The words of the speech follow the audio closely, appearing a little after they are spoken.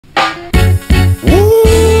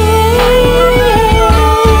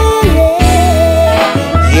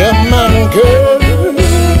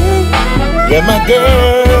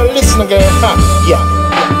girl, listen, girl, yeah.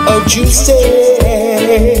 Oh, juicy.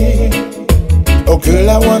 Oh, girl,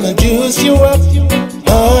 I wanna juice you up,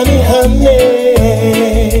 honey, honey.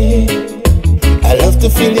 I love to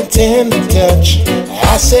feel your tender touch.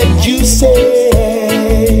 I said juicy.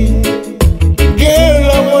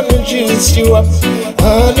 Girl, I wanna juice you up,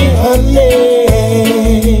 honey, honey.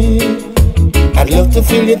 I'd love to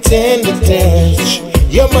feel your tender touch.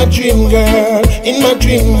 You're my dream girl, in my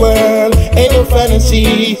dream world. Ain't no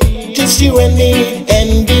fantasy, just you and me.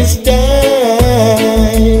 And this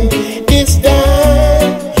time,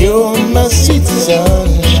 you're my sweet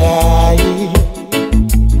sunshine.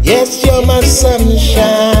 Yes, you're my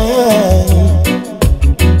sunshine.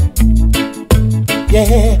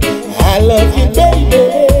 Yeah, I love you, baby.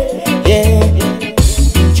 Yeah,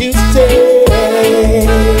 you say,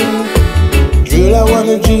 girl, I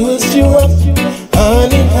wanna juice you up,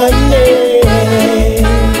 honey, honey.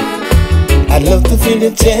 I'd love to feel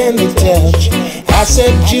your tender touch. I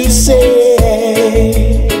said you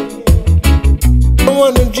say, I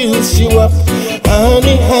wanna juice you up,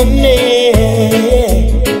 honey, honey.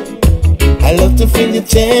 I love to feel your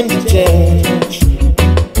tender touch.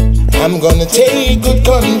 I'm gonna take good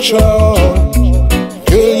control.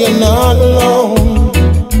 Girl, you're not alone.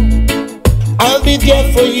 I'll be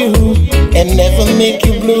there for you and never make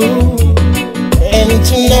you blue. And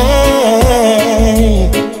tonight,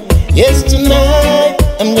 yes, tonight,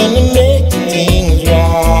 I'm gonna make things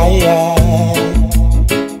right.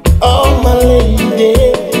 Oh, my lady,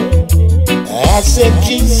 I said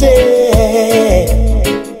you say,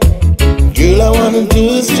 girl, I wanna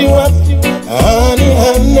juice you up, honey,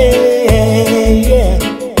 honey. Yeah,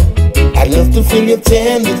 I'd love to feel your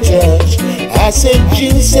tender touch. I said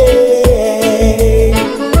you say,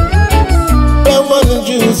 I wanna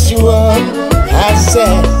juice you up. I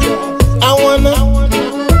said, I wanna,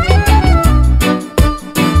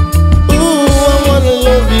 ooh, I wanna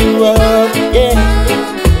love you up, yeah.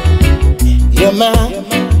 You're mine.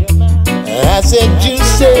 I said you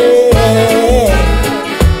say,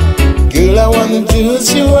 girl, I wanna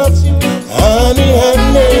juice you up, honey,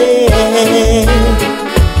 honey.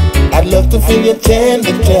 I'd love to feel your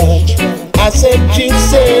tender touch. I said you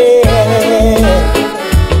say,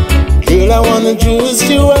 girl, I wanna juice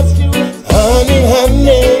you up, honey,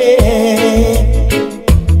 honey.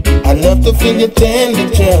 I love to feel your tender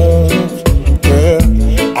touch. Girl,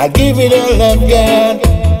 I give it all I've got.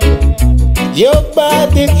 Your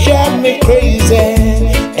body drives me crazy,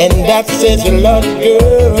 and that says a lot,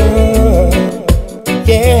 girl.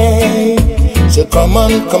 Yeah, so come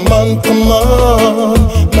on, come on, come on,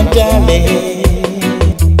 my darling,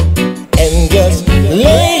 and just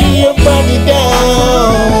lay your body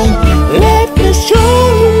down. Let me show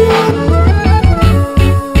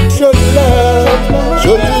you love,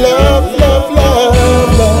 show you love, love, love,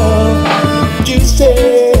 love. You say,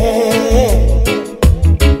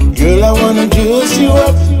 girl, I wanna juice you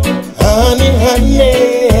up, honey, honey.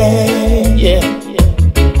 Yeah,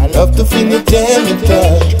 I love to feel your tender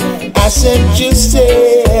touch. I said you say,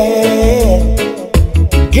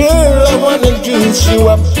 girl, I wanna juice you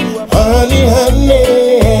up, honey, honey.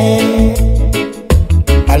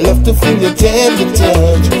 I love to feel your tender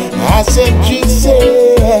touch. I said you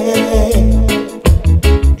say,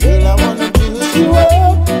 girl, I wanna juice you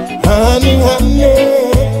up, honey, honey.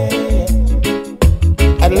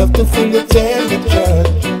 I love to feel your tender touch.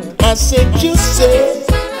 I said you